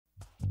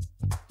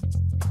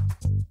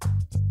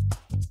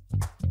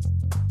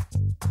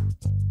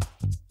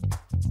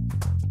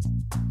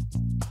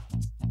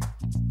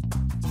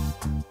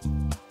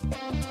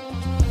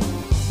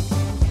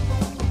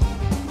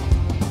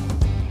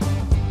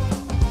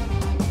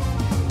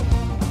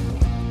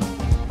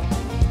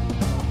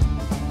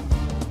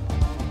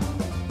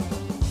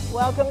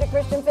welcome to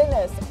Christian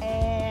Fitness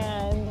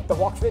and The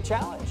Walk Fit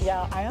Challenge.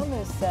 yeah, I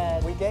almost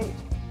said Week 8.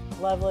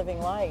 Love Living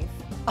Life.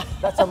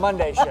 That's our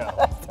Monday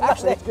show.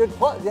 Actually, it's good.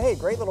 Hey,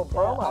 great little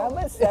promo. I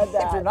almost said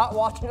that. If you're not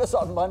watching us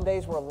on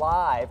Mondays, we're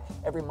live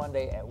every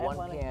Monday at 1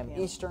 1 p.m. p.m.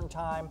 Eastern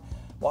Time.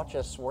 Watch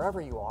us wherever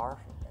you are.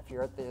 If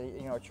you're at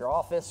at your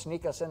office,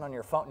 sneak us in on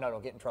your phone. No,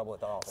 don't get in trouble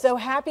with our office. So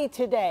happy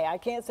today. I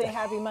can't say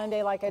happy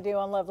Monday like I do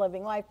on Love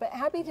Living Life, but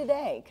happy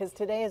today because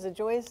today is a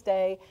joyous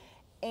day,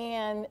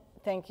 and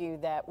thank you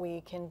that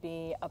we can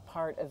be a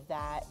part of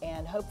that,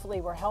 and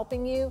hopefully we're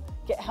helping you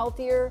get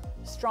healthier,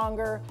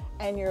 stronger,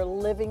 and you're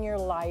living your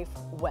life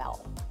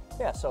well.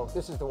 Yeah, so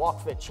this is the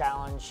Walk Fit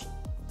Challenge.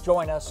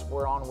 Join us.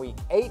 We're on week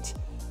 8.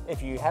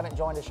 If you haven't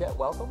joined us yet,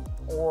 welcome.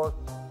 Or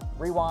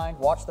rewind,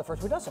 watch the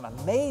first. We've done some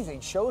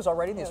amazing shows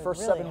already in these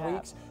first really 7 have.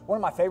 weeks. One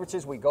of my favorites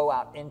is we go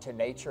out into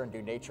nature and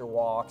do nature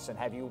walks, and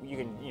have you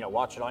can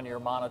watch it on your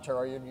monitor,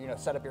 or you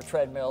set up your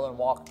treadmill and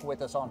walk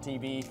with us on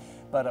TV.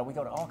 But we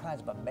go to all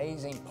kinds of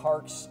amazing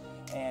parks.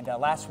 And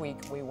last week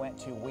we went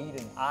to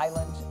Weeden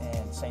Island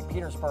in St.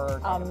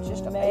 Petersburg. And it was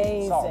just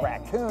amazing. Saw a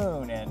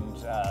raccoon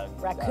and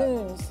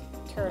Raccoons,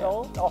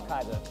 turtle. yeah, all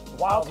kinds of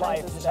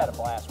wildlife. Just had a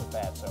blast with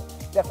that. So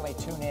definitely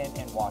tune in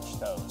and watch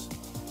those.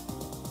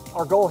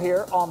 Our goal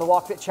here on the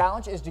Walk Fit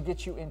Challenge is to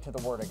get you into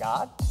the Word of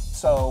God.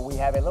 So we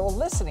have a little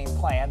listening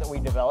plan that we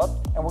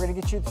developed, and we're going to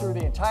get you through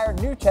the entire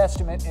New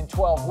Testament in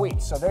 12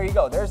 weeks. So there you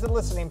go. There's the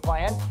listening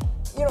plan.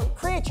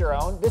 Create your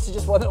own. This is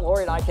just one that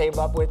Lori and I came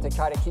up with to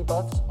kind of keep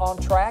us on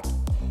track.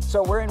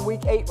 So we're in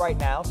week 8 right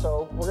now.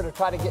 So we're going to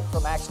try to get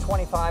from Acts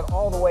 25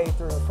 all the way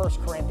through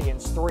 1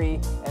 Corinthians 3,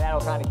 and that'll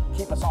kind of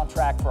keep us on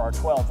track for our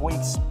 12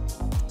 weeks.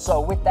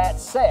 So with that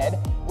said,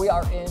 we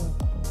are in,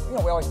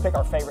 we always pick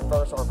our favorite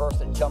verse or a verse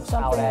that jumps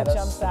out at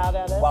us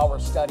while we're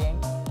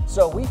studying.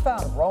 So we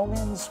found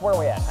Romans, where are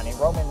we at, honey?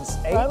 Romans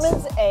 8?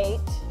 Romans 8,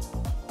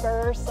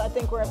 verse, I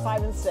think we're at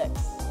 5 and 6.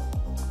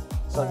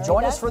 So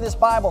join us for this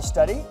Bible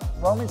study,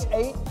 Romans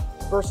 8,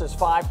 verses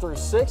 5 through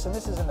 6, and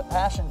this is in the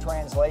Passion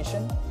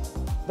Translation.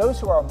 Those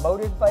who are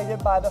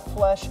motivated by the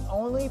flesh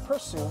only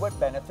pursue what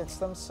benefits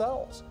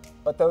themselves,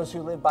 but those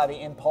who live by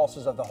the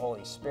impulses of the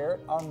Holy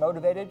Spirit are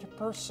motivated to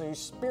pursue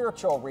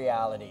spiritual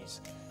realities.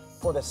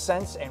 For the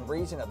sense and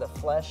reason of the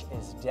flesh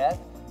is death,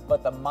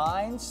 but the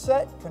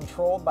mindset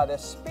controlled by the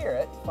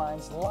Spirit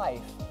finds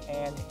life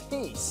and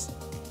peace.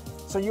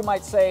 So you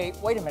might say,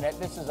 wait a minute,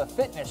 this is a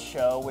fitness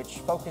show which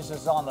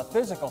focuses on the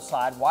physical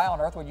side. Why on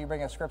earth would you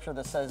bring a scripture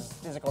that says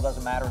physical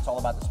doesn't matter, it's all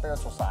about the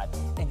spiritual side?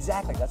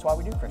 Exactly, that's why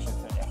we do Christian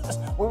Fitness.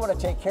 We want to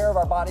take care of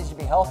our bodies to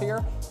be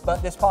healthier,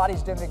 but this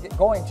body's going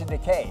to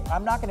decay.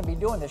 I'm not going to be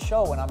doing this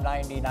show when I'm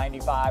 90,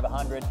 95,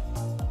 100.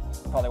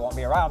 Probably won't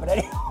be around, but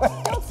anyway.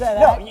 Don't say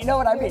that. No, you know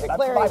what I mean.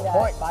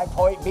 My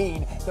point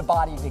being the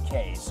body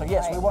decays. So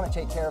yes, we want to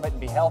take care of it and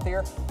be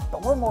healthier,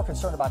 but we're more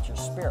concerned about your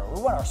spirit.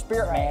 We want our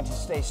spirit man to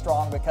stay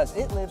strong because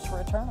it lives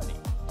for eternity.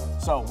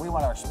 So we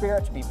want our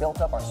spirit to be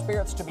built up, our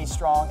spirits to be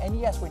strong, and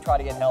yes, we try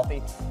to get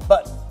healthy,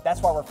 but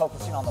that's why we're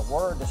focusing on the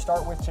Word to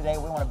start with today.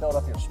 We want to build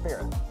up your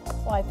spirit.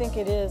 Well, I think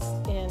it is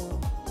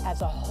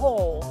as a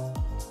whole,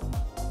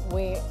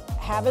 we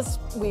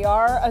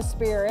are a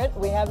spirit,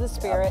 we have the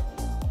spirit,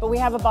 but we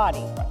have a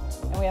body,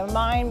 and we have a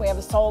mind, we have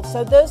a soul.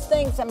 So those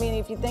things, I mean,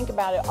 if you think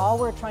about it, all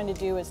we're trying to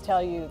do is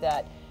tell you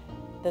that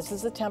this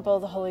is the temple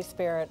of the Holy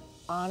Spirit.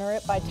 Honor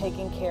it by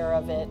taking care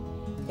of it.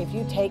 If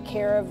you take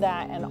care of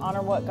that and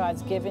honor what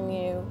God's given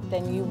you,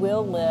 then you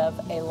will live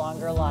a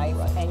longer life,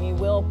 and you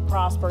will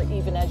prosper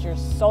even as your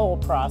soul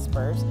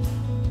prospers.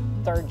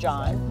 3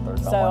 John.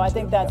 So I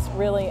think that's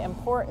really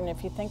important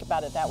if you think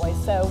about it that way.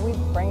 So we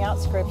bring out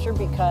scripture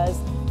because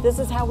this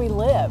is how we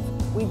live.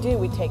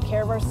 We take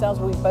care of ourselves.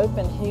 We've both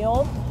been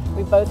healed.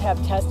 We both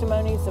have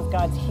testimonies of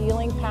God's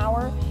healing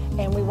power,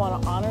 and we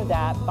want to honor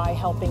that by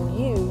helping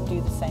you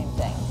do the same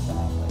thing,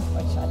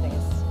 which I think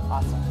is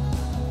awesome.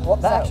 Well,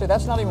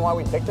 that's not even why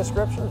we picked the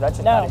scripture. That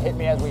just kind of hit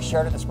me as we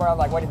shared it this morning. I'm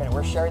like, wait a minute,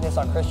 we're sharing this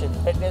on Christian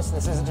Fitness.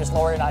 This isn't just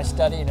Lori and I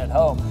studying at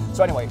home.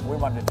 So anyway, we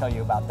wanted to tell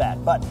you about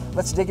that. But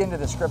let's dig into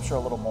the scripture a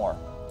little more.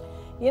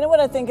 You know what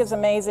I think is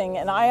amazing?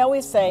 And I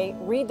always say,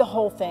 read the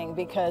whole thing,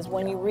 because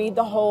when you read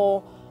the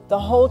whole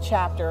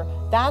chapter,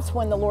 that's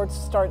when the Lord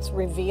starts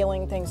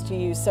revealing things to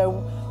you. So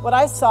what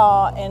I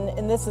saw,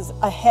 and this is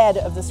ahead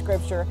of the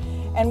scripture,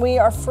 and we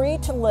are free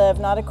to live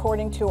not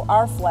according to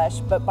our flesh,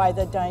 but by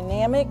the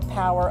dynamic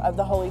power of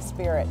the Holy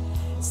Spirit.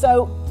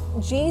 So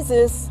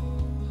Jesus,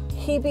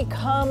 he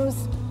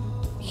becomes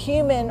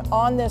human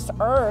on this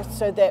earth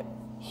so that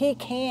he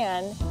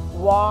can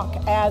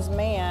walk as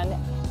man,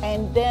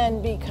 and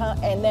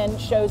then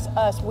shows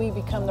us we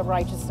become the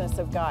righteousness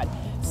of God.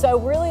 So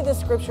really the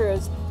scripture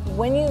is,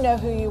 when you know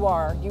who you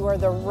are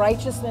the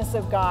righteousness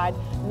of God,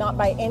 not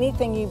by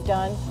anything you've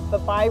done, but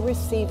by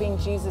receiving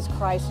Jesus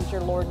Christ as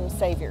your Lord and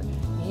Savior.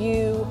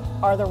 You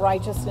are the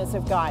righteousness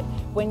of God.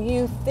 When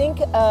you think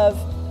of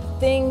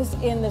things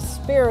in the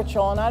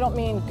spiritual, and I don't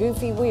mean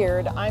goofy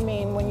weird, I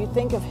mean when you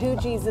think of who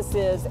Jesus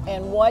is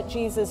and what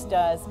Jesus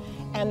does,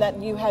 and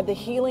that you have the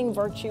healing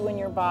virtue in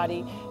your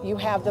body, you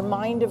have the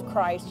mind of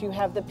Christ, you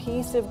have the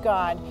peace of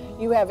God,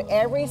 you have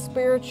every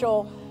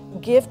spiritual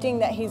gifting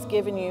that he's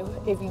given you.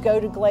 If you go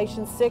to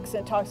Galatians 6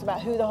 and it talks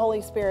about who the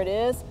Holy Spirit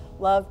is,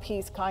 love,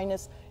 peace,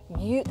 kindness,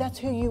 that's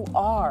who you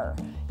are.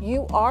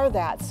 You are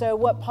that. So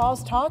what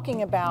Paul's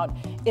talking about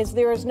is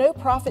there is no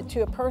profit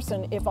to a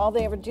person if all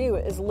they ever do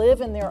is live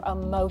in their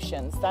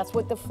emotions. That's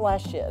what the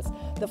flesh is.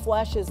 The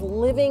flesh is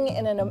living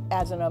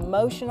as an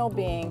emotional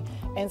being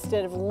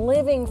instead of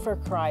living for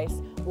Christ,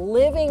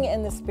 living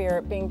in the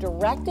Spirit, being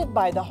directed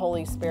by the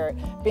Holy Spirit,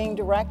 being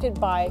directed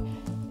by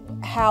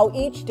how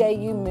each day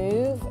you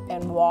move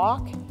and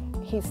walk.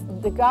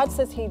 God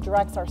says he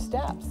directs our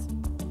steps.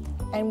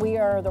 And we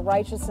are the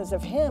righteousness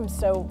of him,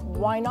 so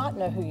why not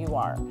know who you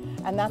are?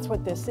 And that's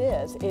what this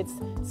is. It's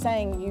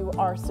saying you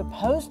are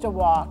supposed to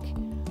walk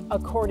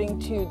according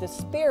to the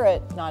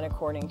Spirit, not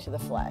according to the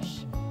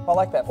flesh. I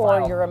like that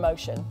or your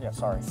emotion. Yeah,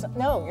 sorry.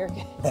 No, you're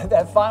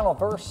that final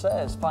verse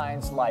says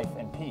finds life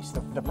and peace.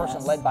 The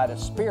person led by the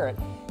Spirit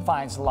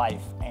finds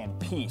life and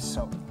peace.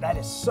 So that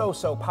is so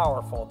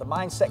powerful. The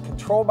mindset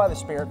controlled by the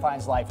Spirit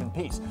finds life and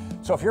peace.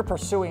 So if you're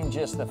pursuing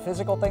just the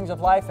physical things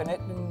of life, and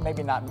it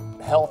maybe not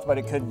health, but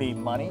it could be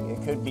money,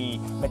 it could be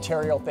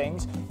material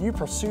things, you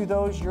pursue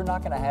those, you're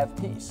not going to have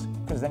peace,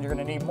 because then you're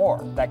going to need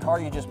more. That car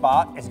you just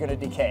bought is going to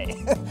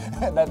decay.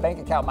 That bank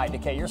account might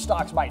decay, your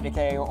stocks might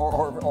decay,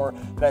 or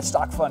that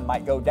stock fund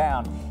might go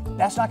down.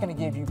 That's not going to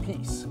give you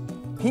peace.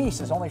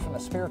 Peace is only from the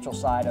spiritual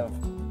side of,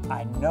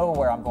 I know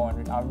where I'm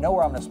going, I know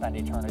where I'm going to spend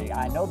eternity,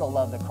 I know the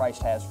love that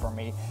Christ has for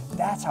me.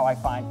 That's how I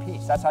find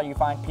peace. That's how you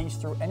find peace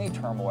through any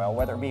turmoil,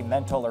 whether it be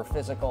mental or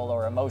physical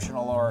or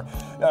emotional or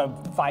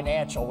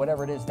financial,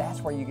 whatever it is. That's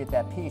where you get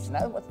that peace.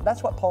 And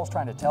that's what Paul's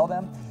trying to tell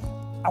them.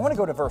 I want to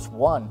go to verse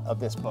 1 of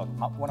this book,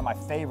 one of my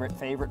favorite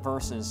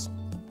verses.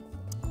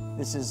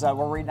 This is,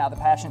 we're reading out the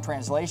Passion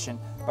Translation,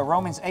 but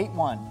Romans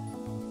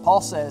 8:1. Paul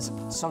says,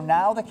 so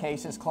now the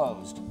case is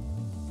closed.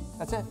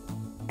 That's it.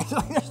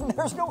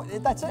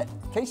 That's it.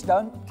 Case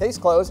done, case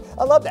closed.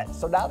 I love that.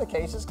 So now the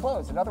case is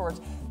closed. In other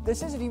words,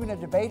 this isn't even a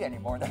debate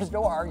anymore. There's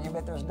no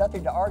argument. There's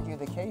nothing to argue.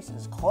 The case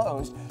is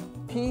closed.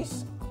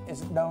 Peace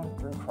is known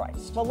through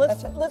Christ. Well,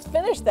 let's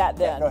finish that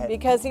then. Yeah, go ahead.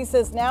 Because he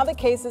says, now the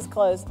case is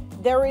closed.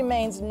 There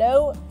remains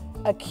no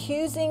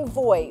accusing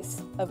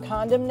voice of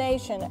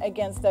condemnation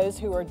against those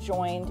who are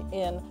joined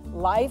in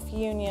life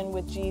union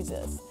with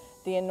Jesus,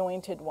 the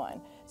Anointed One.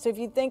 So if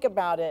you think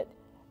about it,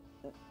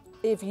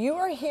 if you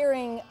are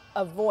hearing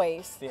a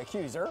voice, the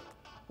accuser,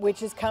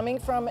 which is coming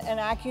from an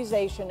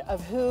accusation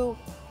of who,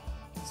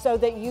 so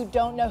that you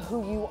don't know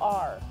who you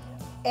are.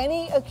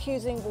 Any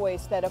accusing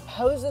voice that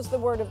opposes the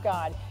Word of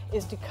God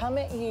is to come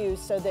at you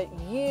so that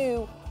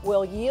you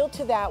will yield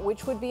to that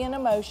which would be an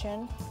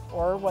emotion,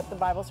 or what the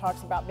Bible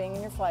talks about being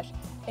in your flesh,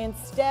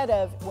 instead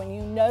of when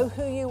you know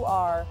who you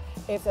are,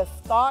 if a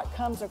thought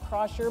comes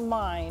across your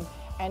mind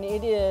and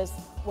it is,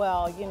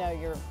 well, you know,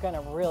 you're going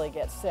to really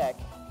get sick.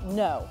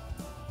 No.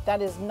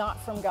 That is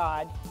not from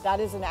God. That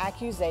is an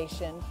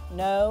accusation.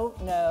 No,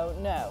 no,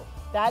 no.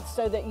 That's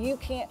so that you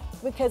can't,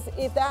 because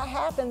if that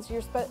happens,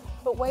 you're supposed,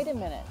 but wait a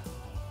minute.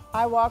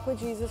 I walk with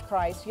Jesus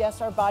Christ.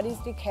 Yes, our bodies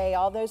decay,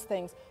 all those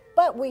things,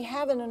 but we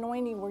have an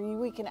anointing where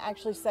we can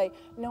actually say,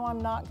 no, I'm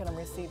not going to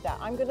receive that.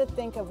 I'm going to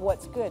think of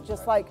what's good.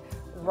 Just like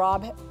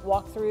Rob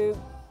walked through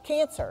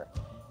cancer.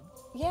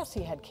 Yes,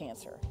 he had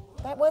cancer.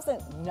 That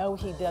wasn't, no,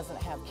 he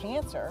doesn't have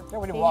cancer. Yeah,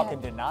 we didn't walk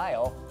in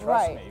denial,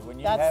 trust me. When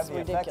you have the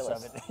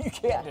ridiculous. effects of it, you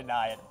can't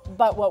deny it.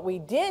 But what we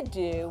did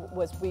do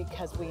was,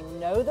 because we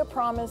know the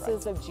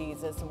promises of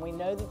Jesus and we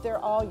know that they're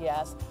all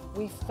yes,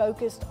 we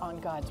focused on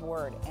God's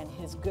Word and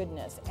His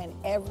goodness. And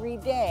every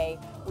day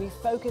we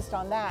focused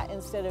on that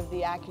instead of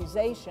the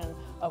accusation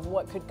of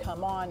what could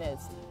come on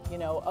as, you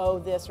know, oh,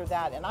 this or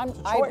that. And I'm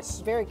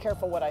very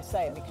careful what I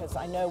say, because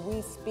I know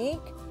we speak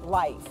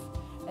life.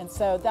 And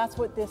so that's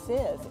what this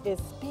is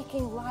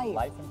speaking life.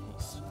 Life and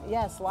peace.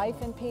 Yes,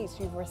 life and peace.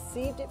 You've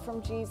received it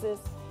from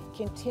Jesus.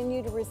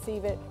 Continue to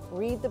receive it.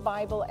 Read the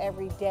Bible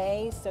every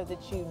day so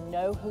that you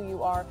know who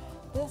you are.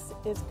 This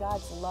is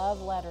God's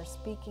love letter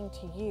speaking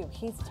to you.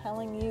 He's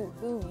telling you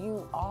who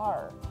you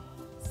are.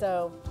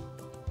 So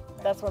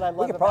that's what I love about Romans 8.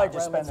 We could probably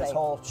just spend this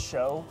whole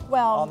show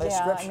on this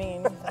scripture. I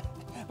mean,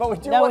 but we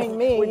do knowing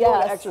me, we do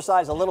want to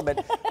exercise a little bit.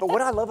 But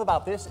what I love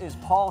about this is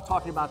Paul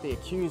talking about the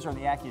accuser and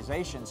the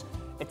accusations.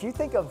 If you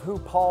think of who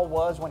Paul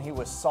was when he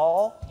was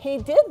Saul, he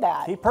did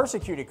that. He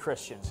persecuted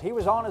Christians. He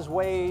was on his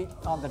way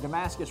on the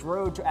Damascus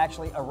road to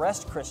actually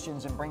arrest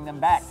Christians and bring them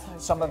back.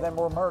 Some of them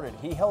were murdered.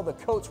 He held the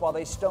coats while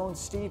they stoned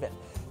Stephen.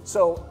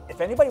 So if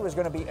anybody was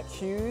going to be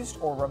accused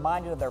or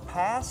reminded of their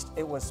past,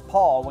 it was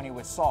Paul when he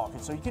was Saul.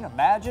 And so you can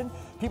imagine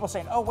people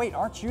saying, oh, wait,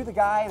 aren't you the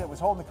guy that was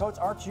holding the coats?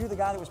 Aren't you the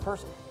guy that was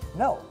persecuted?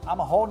 No, I'm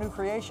a whole new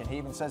creation. He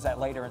even says that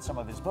later in some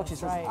of his books. He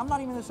says, I'm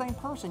not even the same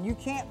person. You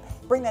can't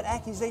bring that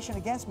accusation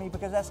against me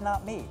because that's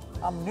not me.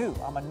 I'm new.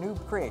 I'm a new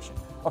creation.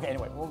 Okay,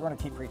 anyway, we're going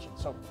to keep preaching.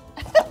 So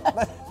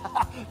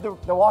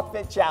the Walk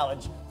Fit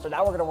Challenge. So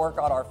now we're going to work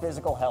on our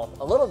physical health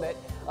a little bit.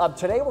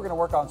 Today we're going to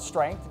work on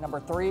strength, number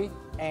 3,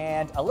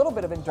 and a little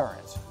bit of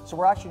endurance. So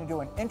we're actually going to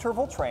do an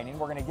interval training.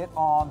 We're going to get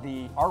on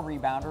our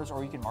rebounders,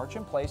 or you can march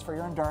in place for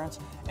your endurance,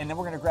 and then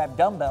we're going to grab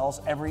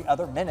dumbbells every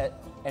other minute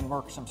and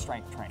work some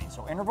strength training.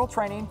 So interval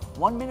training,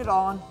 1 minute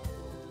on,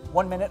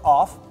 1 minute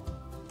off.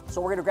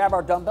 So we're going to grab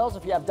our dumbbells.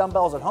 If you have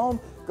dumbbells at home,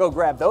 go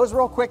grab those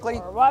real quickly.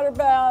 Or water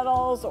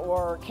bottles,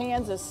 or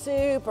cans of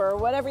soup, or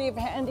whatever you've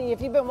handy.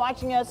 If you've been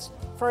watching us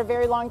for a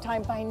very long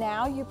time by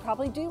now, you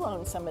probably do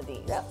own some of these.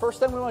 Yeah, first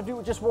thing we want to do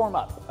is just warm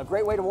up. A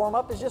great way to warm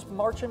up is just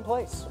march in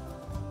place.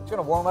 It's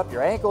going to warm up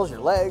your ankles,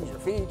 your legs, your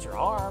feet, your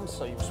arms.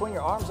 So you swing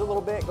your arms a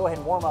little bit, go ahead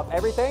and warm up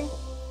everything.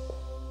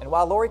 And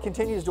while Lori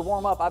continues to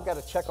warm up, I've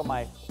got to check on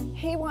my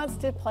He wants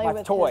to play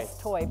with toy. his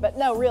toy. But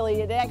no,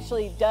 really, it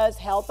actually does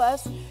help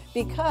us,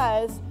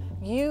 because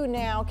you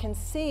now can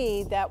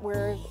see that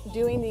we're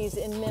doing these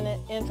in minute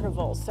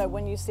intervals. So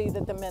when you see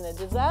that the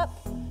minute is up,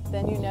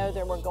 then you know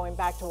that we're going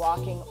back to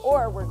walking,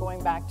 or we're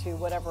going back to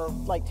whatever,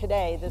 like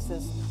today, this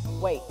is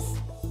weights.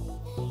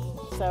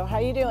 So how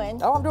you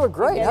doing? Oh, I'm doing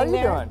great. How are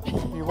you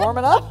doing? You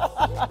warming up?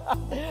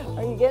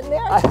 Are you getting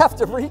there? I have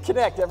to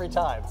reconnect every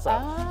time. So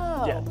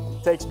Oh. yeah,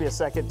 it takes me a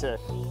second to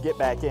get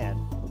back in.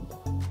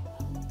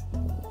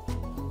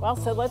 Well,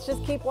 so let's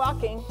just keep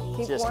walking.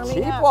 Keep Just warming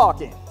keep up.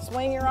 walking.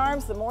 Swing your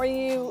arms. The more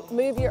you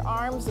move your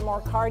arms, the more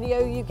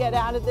cardio you get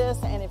out of this.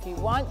 And if you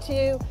want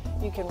to,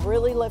 you can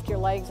really lift your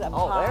legs up high.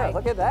 Oh, there,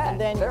 look at that.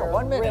 And then there, you're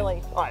 1 minute.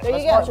 really, All right, there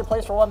let's you go. march in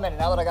place for 1 minute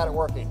now that I got it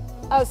working.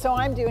 Oh, so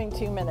I'm doing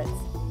 2 minutes,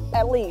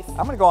 at least.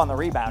 I'm gonna go on the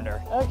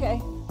rebounder.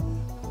 Okay.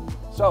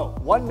 So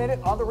 1 minute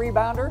on the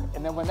rebounder,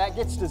 and then when that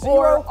gets to Or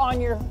zero, on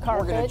your we're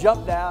carpet. gonna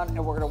jump down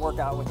and we're gonna work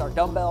out with our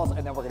dumbbells,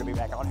 and then we're gonna be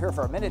back on here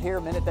for a minute here,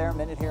 minute there,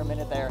 minute here,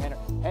 minute there, and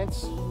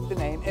hence the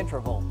name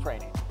interval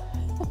training.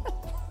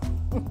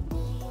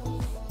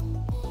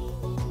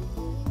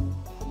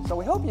 So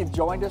we hope you've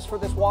joined us for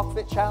this Walk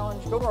Fit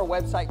Challenge. Go to our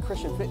website,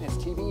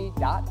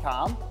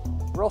 christianfitnesstv.com.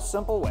 Real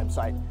simple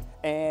website.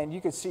 And you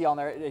can see on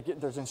there,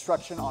 there's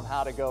instruction on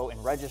how to go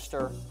and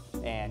register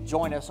and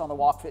join us on the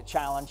Walk Fit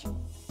Challenge.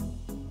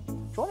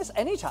 Join us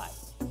anytime.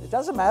 It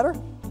doesn't matter.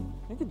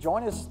 You can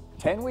join us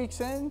 10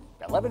 weeks in,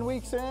 11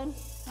 weeks in.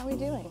 How are we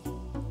doing?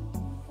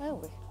 Oh,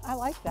 I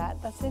like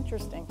that. That's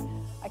interesting.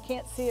 I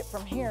can't see it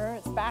from here.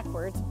 It's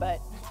backwards,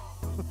 but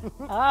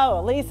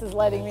oh, Elise is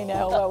letting me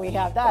know what we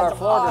have. That's Our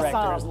floor awesome.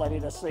 director is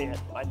letting us see it,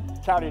 by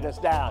counting us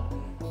down.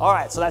 All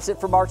right, so that's it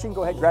for marching.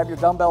 Go ahead and grab your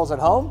dumbbells at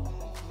home.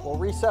 We'll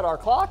reset our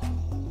clock.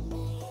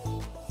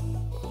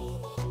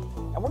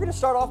 And we're gonna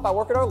start off by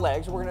working our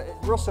legs. We're gonna,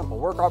 real simple,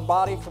 work our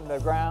body from the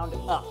ground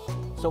up.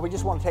 So we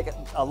just wanna take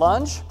a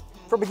lunge.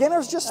 For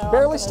beginners, just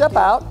barely step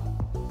out,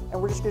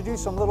 and we're just gonna do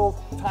some little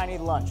tiny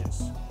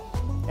lunges.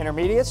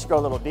 Intermediates, go a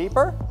little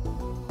deeper.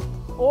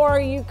 Or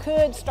you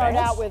could start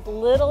Advance. out with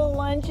little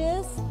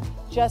lunges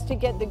just to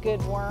get the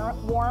good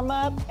warm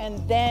up,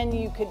 and then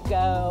you could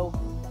go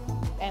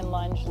and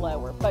lunge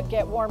lower, but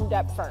get warmed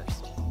up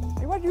first.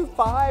 You want to do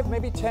 5,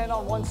 maybe 10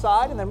 on one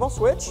side, and then we'll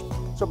switch.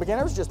 So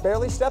beginners, just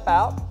barely step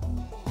out.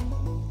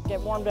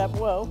 Get warmed up,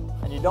 whoa.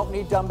 And you don't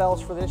need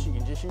dumbbells for this. You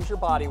can just use your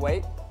body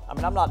weight. I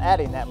mean, I'm not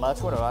adding that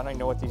much. I don't even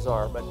know what these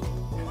are, but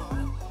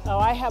Oh,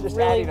 I have Just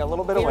really adding a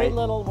little bit of very weight.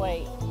 little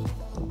weight.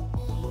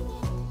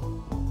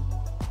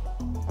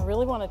 I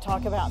really want to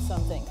talk about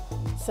something.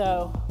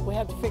 So we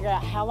have to figure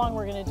out how long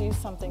we're going to do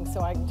something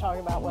so I can talk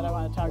about what I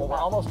want to talk well, we're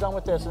about. almost done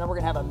with this, and then we're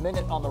going to have a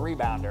minute on the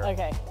rebounder.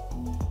 Okay.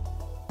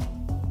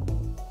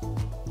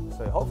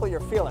 So hopefully you're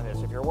feeling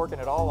this if you're working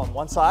it all on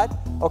one side.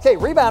 Okay,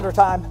 rebounder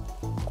time.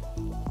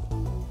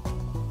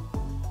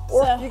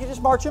 Or So- you can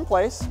just march in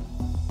place.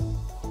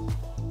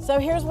 So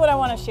here's what I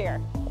want to share.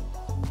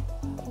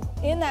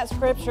 In that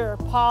scripture,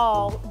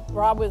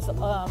 Rob was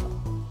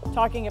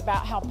talking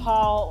about how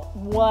Paul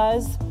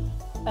was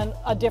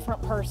a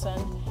different person,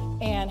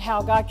 and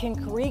how God can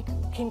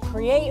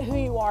create who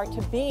you are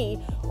to be,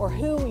 or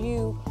who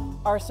you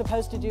are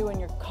supposed to do in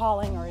your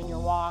calling or in your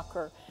walk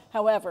or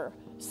however.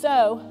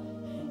 So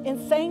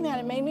in saying that,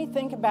 it made me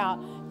think about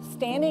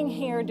standing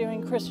here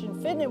doing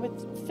Christian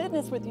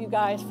fitness with you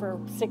guys for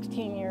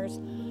 16 years.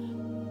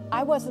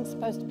 I wasn't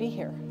supposed to be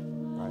here.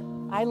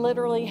 I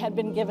literally had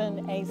been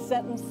given a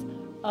sentence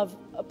of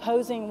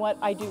opposing what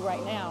I do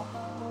right now,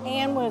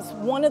 and was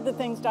one of the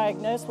things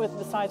diagnosed with,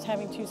 besides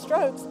having 2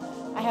 strokes,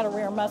 I had a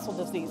rare muscle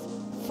disease.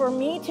 For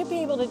me to be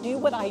able to do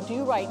what I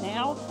do right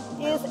now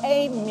is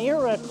a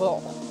miracle.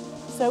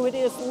 So it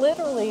is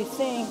literally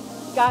seeing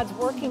God's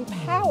working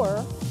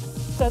power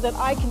so that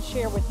I can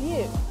share with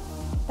you.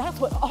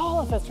 That's what all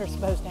of us are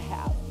supposed to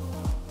have.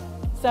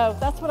 So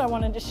that's what I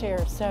wanted to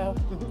share. So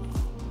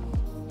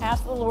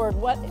ask the Lord,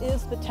 what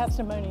is the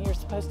testimony you're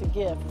supposed to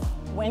give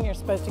when you're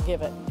supposed to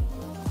give it?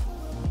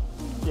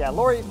 Yeah,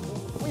 Lori,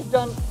 we've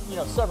done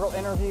several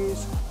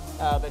interviews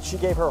that she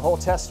gave her whole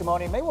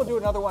testimony. Maybe we'll do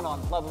another one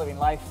on Love Living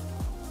Life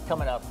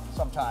coming up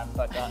sometime.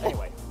 But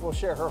anyway, we'll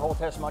share her whole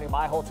testimony,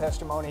 my whole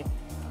testimony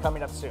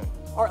coming up soon.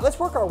 All right, let's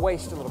work our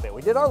waist a little bit.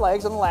 We did our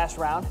legs on the last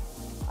round.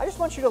 I just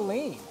want you to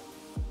lean.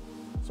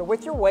 So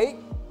with your weight,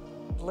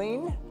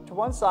 lean to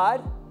one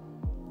side,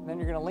 and then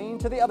you're going to lean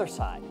to the other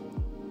side.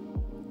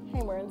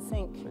 Hey, we're in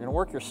sync. You're gonna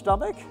work your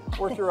stomach,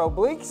 work your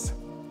obliques.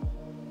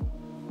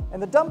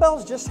 And the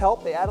dumbbells just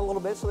help. They add a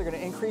little bit, so they're gonna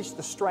increase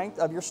the strength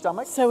of your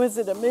stomach. So is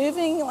it a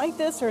moving like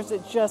this, or is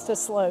it just a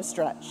slow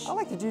stretch? I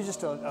like to do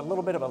just a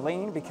little bit of a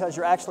lean because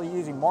you're actually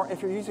using more,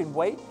 if you're using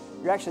weight,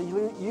 you're actually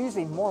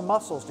using more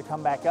muscles to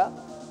come back up,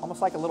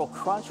 almost like a little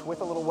crunch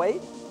with a little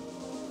weight.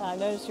 I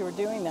noticed you were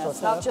doing that. So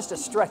it's not just a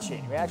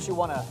stretching. We actually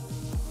wanna.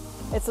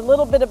 It's a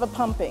little bit of a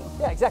pumping.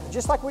 Yeah, exactly.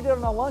 Just like we did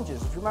on our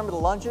lunges. If you remember the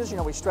lunges,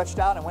 we stretched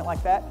out and went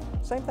like that.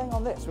 Same thing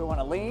on this. We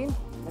wanna lean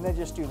and then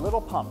just do little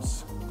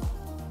pumps.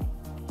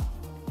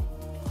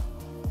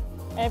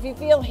 And if you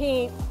feel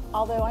heat,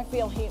 although I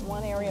feel heat in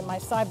one area of my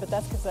side, but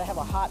that's because I have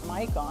a hot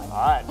mic on.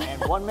 All right,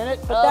 and 1 minute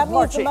But that of means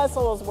marching. the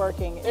muscle is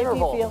working.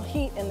 Interval. If you feel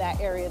heat in that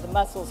area, the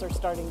muscles are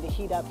starting to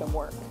heat up and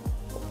work.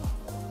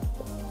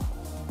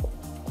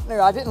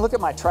 Now, I didn't look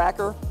at my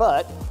tracker,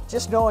 but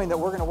just knowing that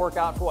we're going to work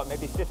out for what,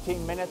 maybe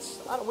 15 minutes,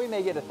 we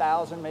may get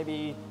 1,000,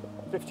 maybe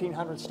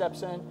 1,500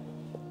 steps in.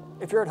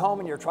 If you're at home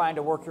and you're trying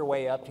to work your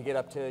way up to get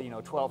up to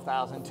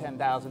 12,000,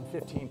 10,000,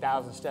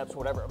 15,000 steps,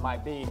 whatever it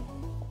might be,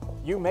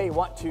 you may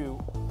want to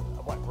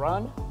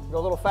run, go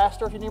a little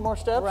faster if you need more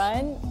steps.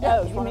 Run? Yeah,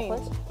 Oh, just you run in mean?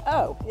 place.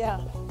 Oh,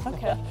 yeah.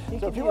 Okay.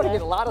 So if you want to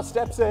get a lot of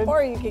steps in,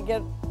 or you could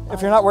get.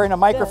 if you're not wearing a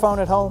microphone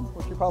at home,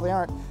 which you probably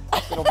aren't,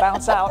 it'll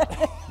bounce out.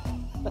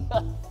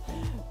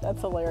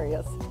 That's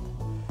hilarious.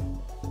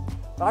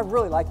 But I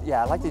really like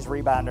these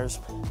rebounders.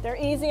 They're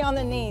easy on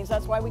the knees.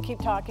 That's why we keep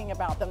talking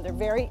about them. They're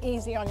very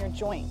easy on your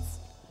joints.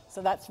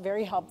 So that's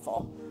very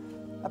helpful.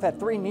 I've had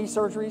 3 knee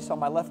surgeries on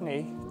my left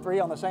knee, 3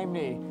 on the same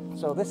knee.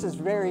 So this is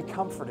very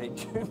comforting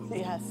to me.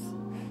 Yes.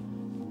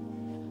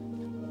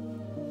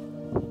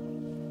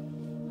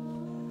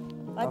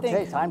 I Okay,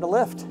 think time to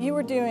lift. you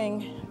were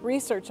doing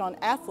research on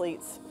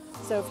athletes.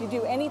 So if you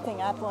do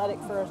anything athletic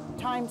for a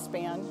time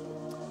span,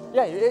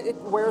 Yeah, it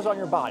wears on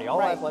your body. All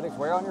Right. athletics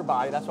wear on your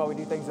body. That's why we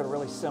do things that are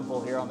really simple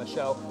here on the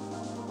show.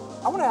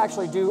 I want to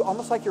actually do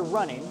almost like you're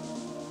running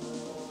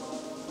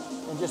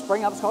and just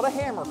bring up, it's called a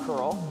hammer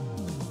curl.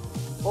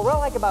 What I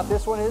like about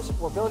this one is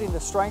we're building the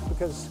strength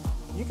because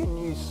you can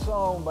use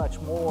so much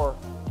more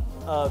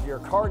of your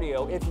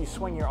cardio if you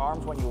swing your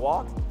arms when you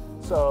walk.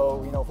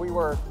 So, if we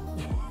were,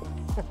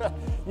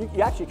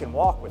 you actually can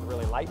walk with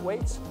really light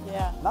weights,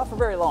 yeah. not for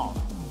very long.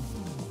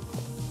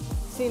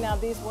 See, now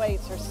these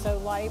weights are so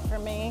light for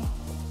me.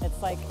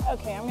 It's like,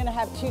 okay, I'm gonna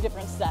have 2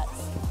 different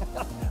sets.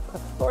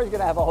 Lori's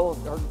gonna have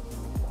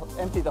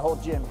empty the whole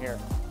gym here.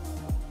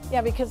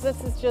 Yeah, because this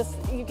is just,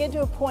 you get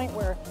to a point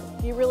where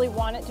you really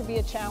want it to be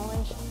a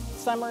challenge.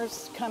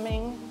 Summer's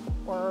coming,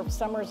 or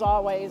summer's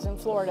always in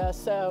Florida,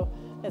 so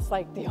it's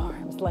like the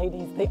arms,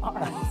 ladies, the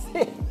arms.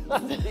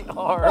 The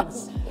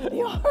arms.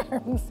 The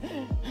arms.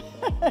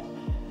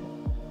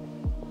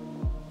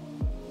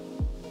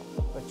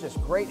 But just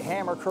great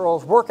hammer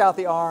curls, work out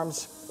the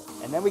arms,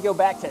 and then we go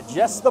back to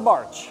just the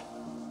march.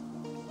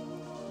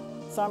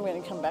 So I'm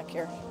gonna come back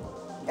here.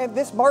 And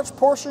this march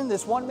portion,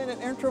 this 1 minute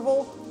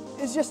interval,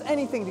 is just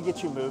anything to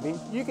get you moving.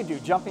 You could do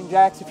jumping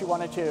jacks if you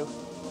wanted to.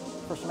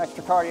 For some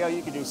extra cardio,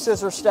 you could do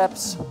scissor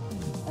steps.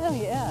 Oh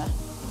yeah.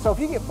 So if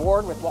you get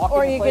bored with walking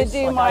Or in you place could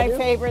do like my I do,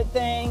 favorite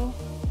thing.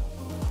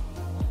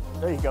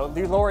 there you go.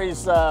 Do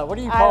Lori's, what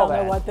do you I call don't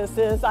that? know what this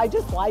is. I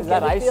just like Is it.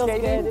 that It ice feels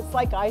skating? good. It's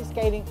like ice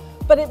skating,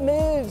 but it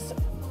moves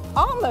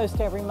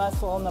almost every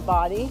muscle in the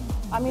body.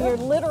 I mean, you're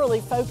literally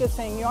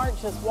focusing. You aren't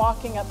just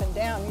walking up and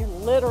down. You're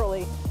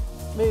literally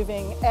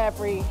moving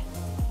every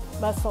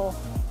muscle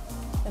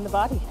in the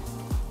body.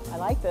 I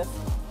like this.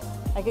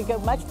 I could go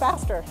much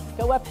faster,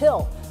 go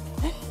uphill.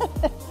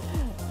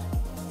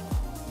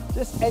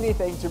 Just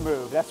anything to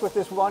move. That's what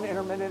this 1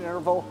 intermittent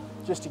interval,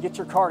 just to get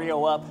your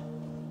cardio up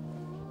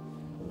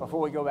before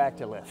we go back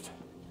to lift.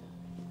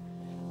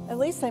 At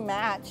least they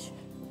match,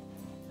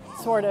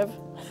 sort of,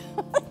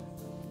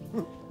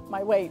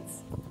 my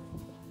weights.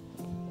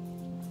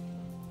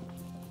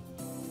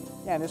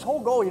 Yeah, and this whole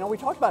goal, we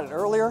talked about it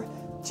earlier,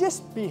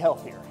 just be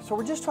healthier. So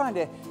we're just trying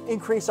to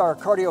increase our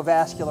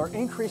cardiovascular,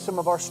 increase some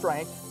of our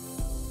strength.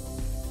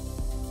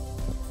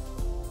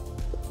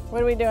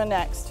 What are we doing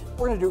next?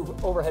 We're gonna do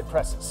overhead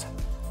presses.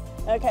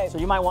 Okay, So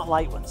you might want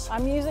light ones.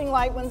 I'm using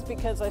light ones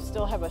because I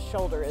still have a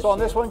shoulder issue. So on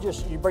this one,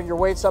 just you bring your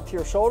weights up to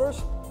your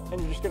shoulders and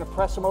you're just gonna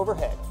press them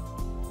overhead.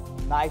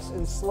 Nice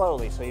and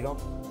slowly, so you don't,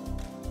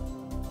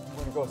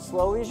 we're gonna go as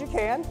slowly as you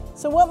can.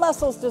 So what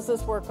muscles does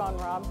this work on,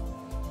 Rob?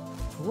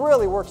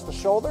 Really works the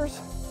shoulders,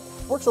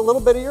 works a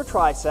little bit of your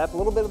tricep, a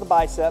little bit of the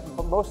bicep,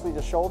 but mostly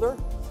the shoulder,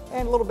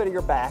 and a little bit of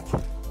your back.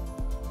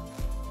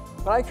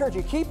 But I encourage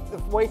you, keep the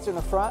weights in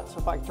the front, so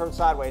if I can turn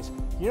sideways,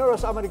 you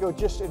notice I'm gonna go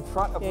just in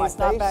front of my He's face.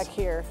 not back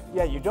here.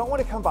 Yeah, you don't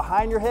wanna come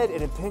behind your head,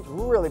 it impinges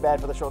really bad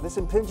for the shoulder. This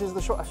impinges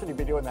the shoulder, I shouldn't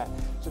be doing that,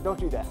 so don't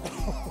do that.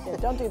 Yeah,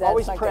 don't do that.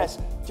 Always It's not press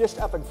good. just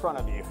up in front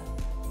of you.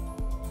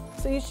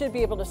 So you should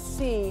be able to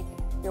see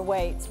your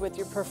weights with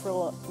your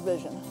peripheral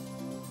vision.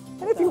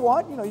 And if you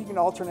want, you can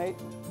alternate,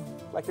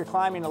 like you're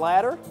climbing a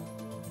ladder.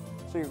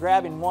 So you're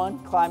grabbing one,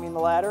 climbing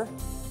the ladder.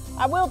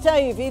 I will tell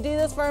you, if you do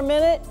this for a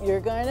minute, you're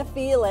going to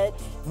feel it.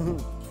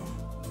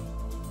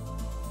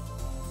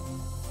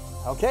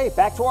 Okay,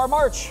 back to our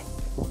march.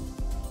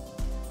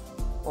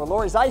 Or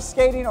Lori's ice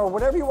skating, or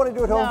whatever you want to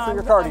do at home for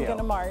your cardio. I'm going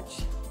to march.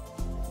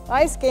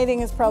 Ice skating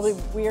is probably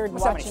weird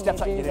Let's see how many watching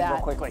steps I you can do get in real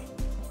that. quickly.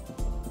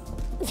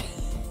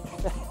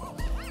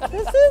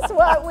 This is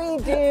what we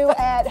do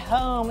at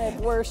home if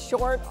we're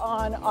short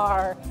on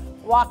our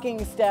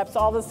walking steps.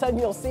 All of a sudden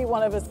you'll see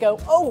one of us go,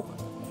 oh,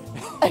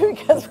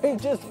 because we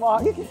just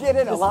walked. You can get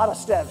in a lot of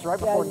steps right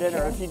before you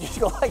dinner can. if you just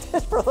go like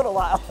this for a little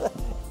while.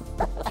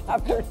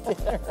 After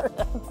dinner.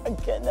 Oh my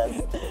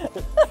goodness.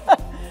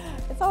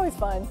 It's always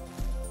fun.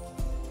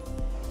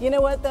 You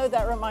know what though,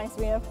 that reminds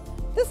me of?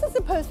 This is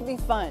supposed to be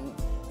fun.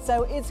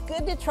 So it's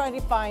good to try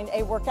to find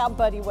a workout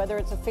buddy, whether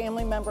it's a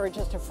family member or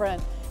just a friend,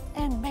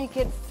 and make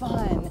it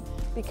fun,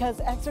 because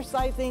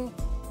exercising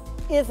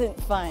isn't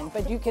fun,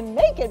 but you can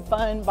make it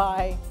fun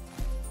by,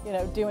 you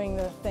know, doing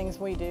the things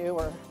we do.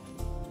 Or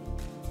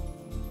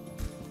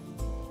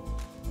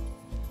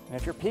And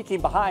if you're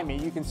peeking behind me,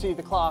 you can see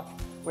the clock.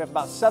 We have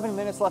about 7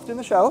 minutes left in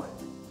the show.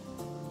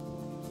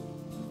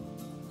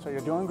 So you're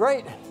doing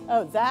great.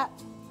 oh, that,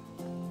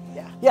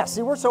 yeah. Yeah,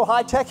 see, we're so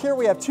high tech here.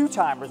 We have 2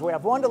 timers. We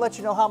have one to let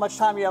you know how much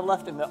time you have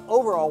left in the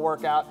overall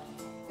workout,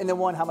 and then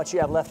one how much you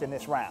have left in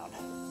this round.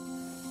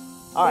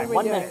 All right, are we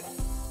 1 doing? minute.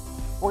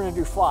 We're going to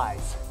do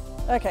flies.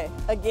 Okay,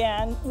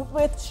 again,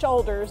 with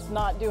shoulders,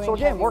 not doing So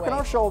again, heavy working our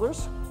weight.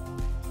 shoulders.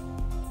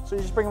 So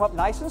you just bring them up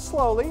nice and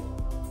slowly,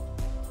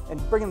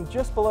 and bring them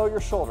just below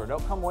your shoulder.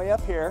 Don't come way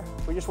up here.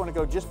 We just want to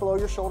go just below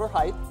your shoulder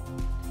height.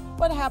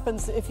 What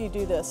happens if you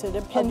do this? It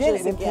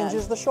impinges Again, it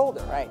impinges the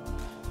shoulder. Right.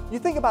 You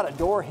think about a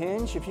door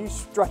hinge, if you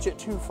stretch it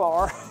too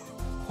far,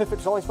 if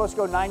it's only supposed to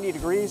go 90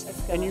 degrees,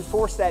 and you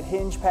force that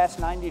hinge past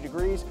 90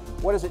 degrees,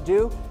 what does it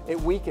do? It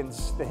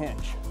weakens the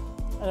hinge.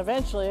 And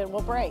eventually it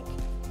will break.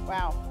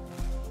 Wow.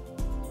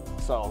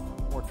 So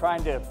we're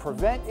trying to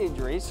prevent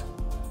injuries.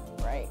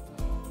 Right.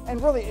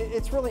 And really,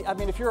 it's really, I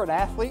mean, if you're an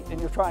athlete and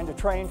you're trying to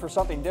train for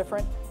something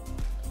different,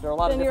 there are a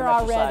lot Then of you're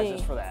different already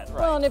exercises for that. Right.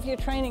 Well, and if you're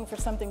training for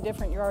something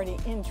different, you're already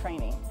in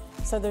training.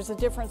 So there's a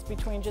difference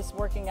between just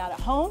working out at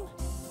home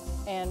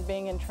and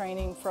being in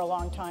training for a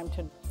long time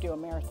to do a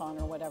marathon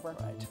or whatever.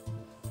 Right.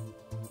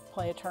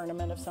 Play a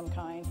tournament of some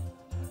kind.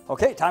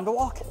 Okay, time to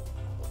walk.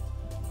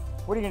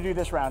 What are you gonna do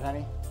this round,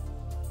 honey?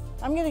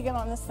 I'm gonna get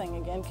on this thing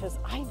again because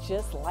I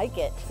just like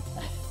it.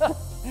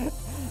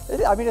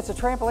 I mean, it's a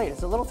trampoline.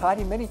 It's a little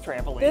tiny mini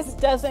trampoline. This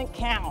doesn't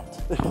count.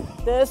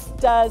 This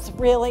does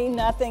really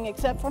nothing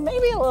except for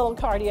maybe a little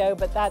cardio,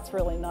 but that's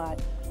really not.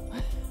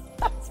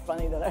 That's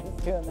funny that I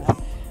was doing that.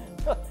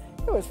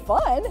 It was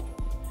fun,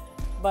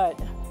 but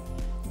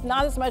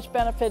not as much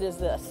benefit as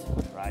this.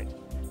 Right.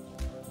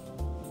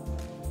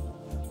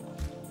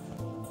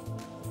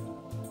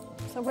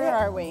 So where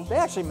are we? They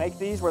actually make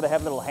these where they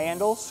have little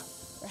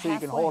handles so you can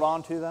halfway. hold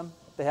on to them.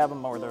 They have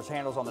them where there's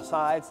handles on the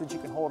sides that you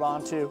can hold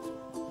on to.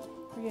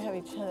 You have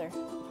each other.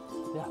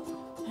 Yeah.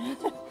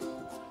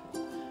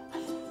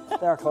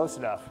 They're close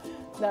enough.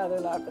 No,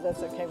 they're not, but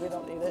that's okay. We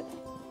don't need it.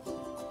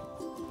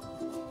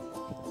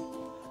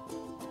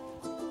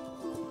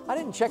 I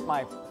didn't check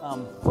my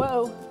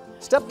Whoa.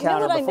 step You know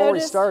counter what I before we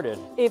noticed? started.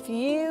 If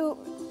you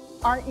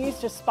aren't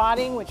used to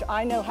spotting, which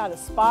I know how to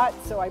spot,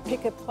 so I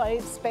pick a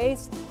place,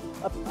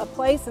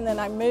 and then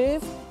I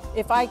move.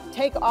 If I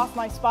take off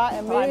my spot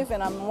and move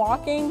and I'm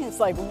walking, it's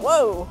like,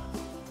 whoa.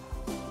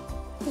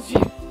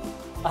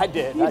 I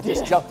did. You I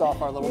just did. jumped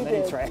off our little You mini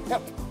did. tramp.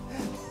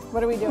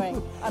 What are we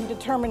doing? I'm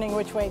determining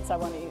which weights I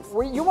want to use.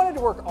 You wanted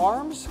to work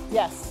arms,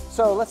 Yes.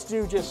 so let's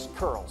do just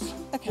curls.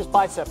 Okay. Just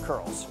bicep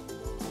curls.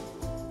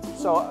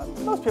 So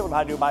most people know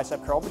how to do a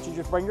bicep curl, but you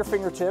just bring your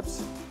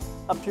fingertips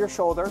up to your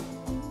shoulder.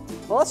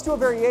 Well, let's do a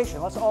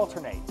variation. Let's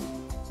alternate.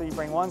 So you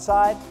bring one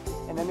side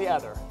and then the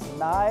other,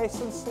 nice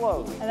and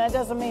slowly. And that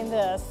doesn't mean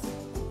this.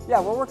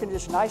 Yeah, we're working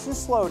just nice and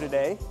slow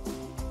today.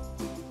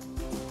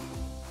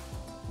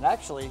 And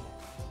actually,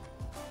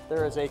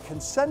 there is a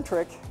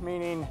concentric,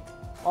 meaning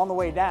on the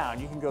way down,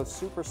 you can go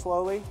super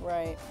slowly,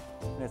 Right.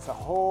 and it's a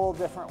whole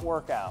different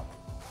workout.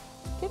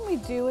 Didn't we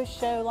do a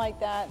show like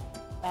that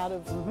out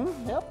of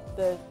Yep.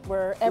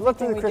 where I looked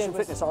through everything the we Christian did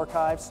was Fitness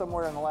archives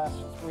somewhere in the last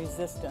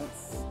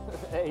resistance?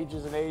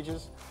 ages and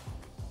ages,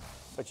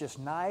 but just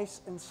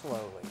nice and slowly.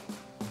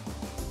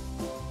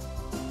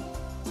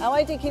 I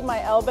like to keep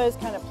my elbows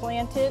kind of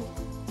planted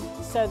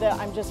so that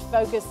I'm just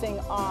focusing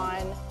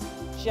on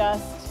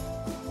just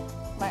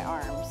my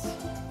arms.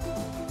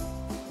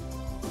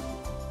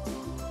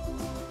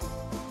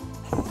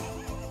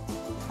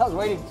 I was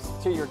waiting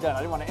till you're done. I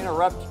didn't want to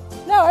interrupt.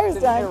 No, I was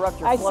Didn't done. interrupt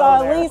your I flow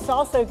saw there. Elise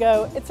also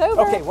go, it's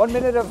over. Okay, 1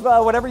 minute of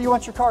whatever you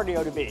want your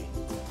cardio to be.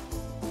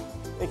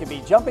 It can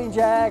be jumping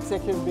jacks,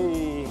 it can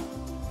be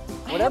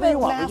whatever you haven't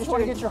want. We just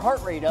want to mastered- get your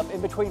heart rate up in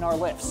between our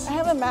lifts. I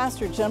haven't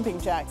mastered jumping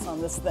jacks on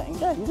this thing.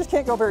 Yeah, you just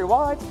can't go very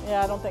wide.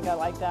 Yeah, I don't think I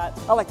like that.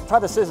 I like to try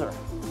the scissor.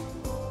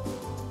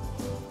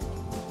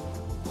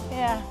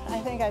 Yeah, I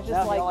think I just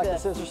No, you like don't like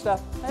this. the scissor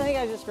stuff? I think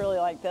I just really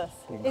like this.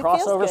 You It can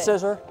feels crossover good.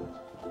 scissor.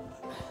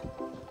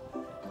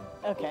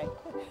 Okay.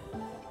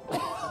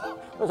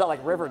 Was that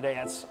like river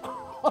dance?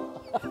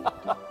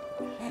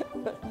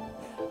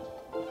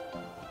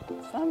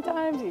 Some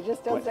sometimes he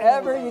just doesn't.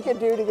 Whatever you can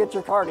do to get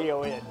your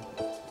cardio in.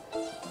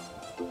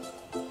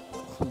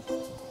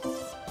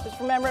 Just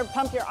remember to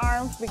pump your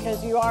arms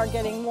because you are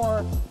getting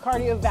more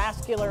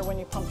cardiovascular when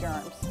you pump your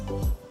arms.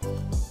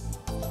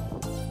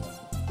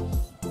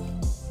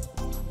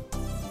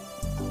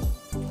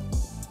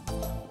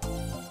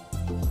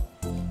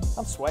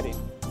 I'm sweating.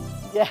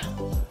 Yeah,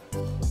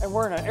 And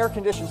we're in an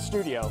air-conditioned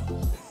studio.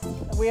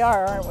 we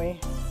are, aren't we?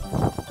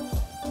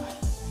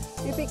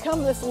 You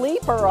become this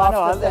leaper off I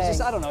know, the that's thing.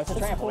 just, I don't know, it's a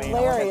trampoline.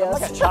 Hilarious.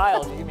 I'm like a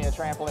child to give me a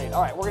trampoline.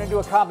 All right, we're gonna do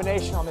a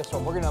combination on this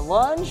one. We're gonna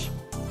lunge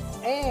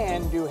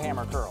and do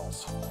hammer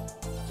curls.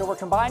 So we're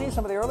combining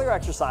some of the earlier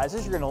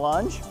exercises. You're gonna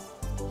lunge,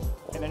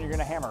 and then you're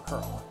gonna hammer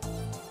curl.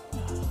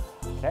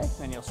 Okay,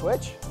 then you'll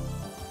switch.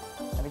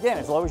 And again,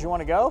 as low as you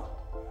wanna go.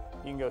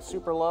 You can go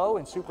super low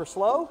and super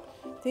slow.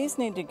 These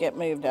need to get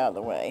moved out of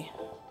the way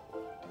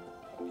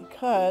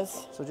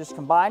because So just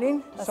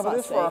combining some of not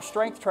this for our safe.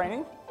 strength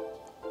training.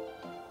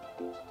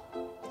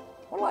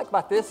 What I like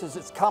about this is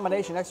it's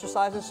combination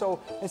exercises. So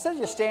instead of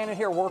just standing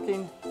here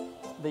working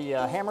the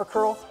hammer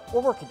curl,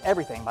 we're working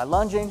everything by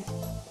lunging,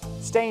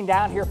 staying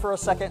down here for a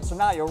second. So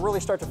now you'll really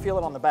start to feel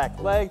it on the back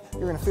leg.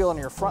 You're gonna feel it on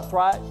your front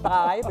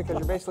thigh because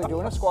you're basically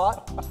doing a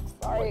squat.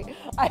 sorry,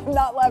 I'm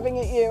not laughing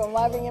at you, I'm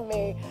laughing at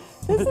me.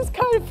 This is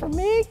kind of, for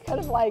me, kind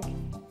of like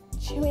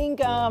chewing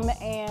gum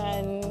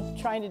and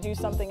trying to do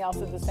something else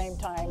at the same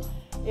time.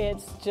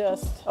 It's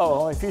just,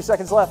 Oh, only a few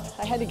seconds left.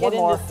 I had to get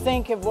One more. into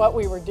think of what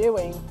we were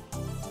doing.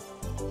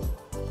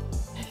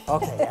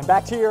 Okay, and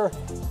back to your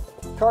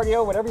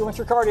cardio, whatever you want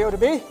your cardio to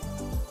be.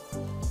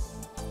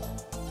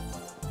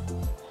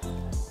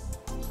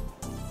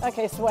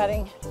 Okay,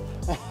 sweating.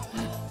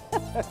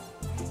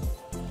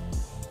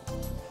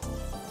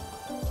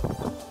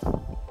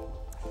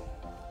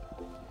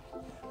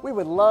 We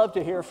would love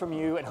to hear from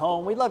you at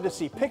home. We'd love to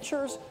see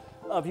pictures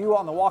of you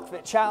on the Walk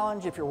Fit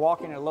Challenge. If you're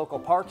walking in a local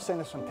park, send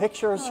us some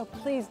pictures. Oh,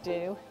 please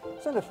do.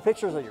 Send us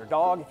pictures of your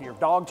dog. If your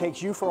dog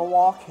takes you for a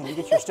walk and you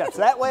get your steps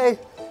that way.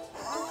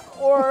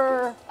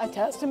 Or a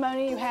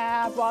testimony you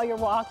have while you're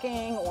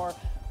walking, or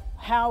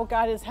how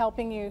God is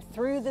helping you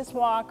through this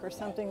walk, or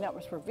something that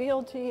was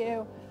revealed to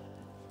you.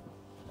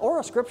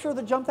 Or a scripture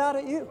that jumped out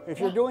at you. If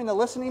you're doing the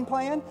listening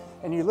plan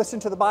and you listen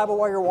to the Bible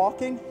while you're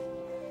walking,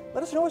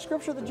 let us know a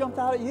scripture that jumped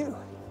out at you.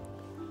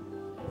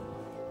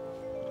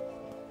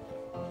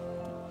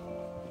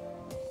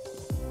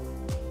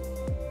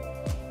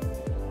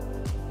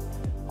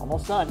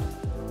 Almost done.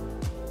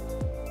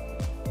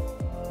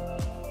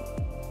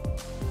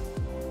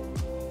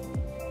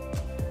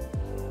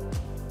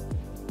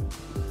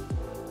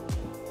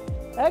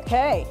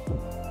 Okay,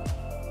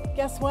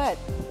 guess what?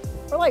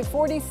 We're like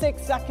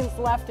 46 seconds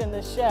left in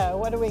the show.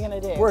 What are we gonna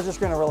do? We're just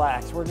gonna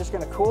relax. We're just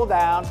gonna cool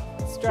down.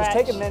 Stretch. Just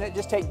take a minute,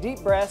 just take deep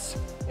breaths.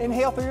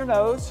 Inhale through your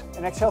nose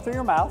and exhale through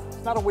your mouth.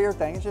 It's not a weird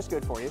thing, it's just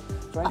good for you.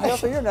 So inhale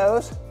through your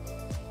nose,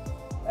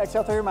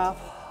 exhale through your mouth.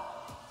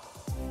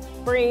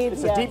 Breathe,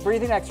 It's yeah. a deep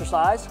breathing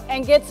exercise.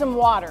 And get some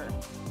water.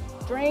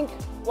 Drink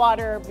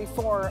water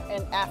before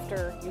and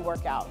after you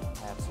work out.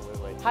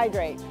 Absolutely.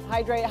 Hydrate,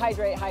 hydrate,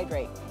 hydrate,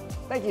 hydrate.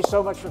 Thank you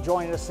so much for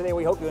joining us today.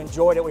 We hope you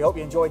enjoyed it. We hope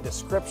you enjoyed the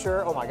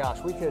scripture. Oh my gosh,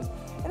 we could,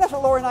 and that's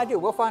what Lori and I do.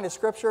 We'll find a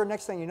scripture.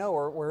 Next thing you know,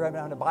 we're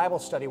having a Bible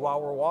study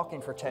while we're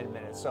walking for 10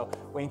 minutes. So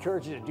we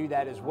encourage you to do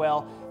that as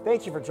well.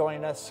 Thank you for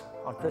joining us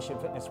on Christian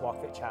Fitness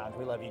Walk Fit Challenge.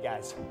 We love you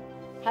guys.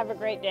 Have a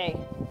great day.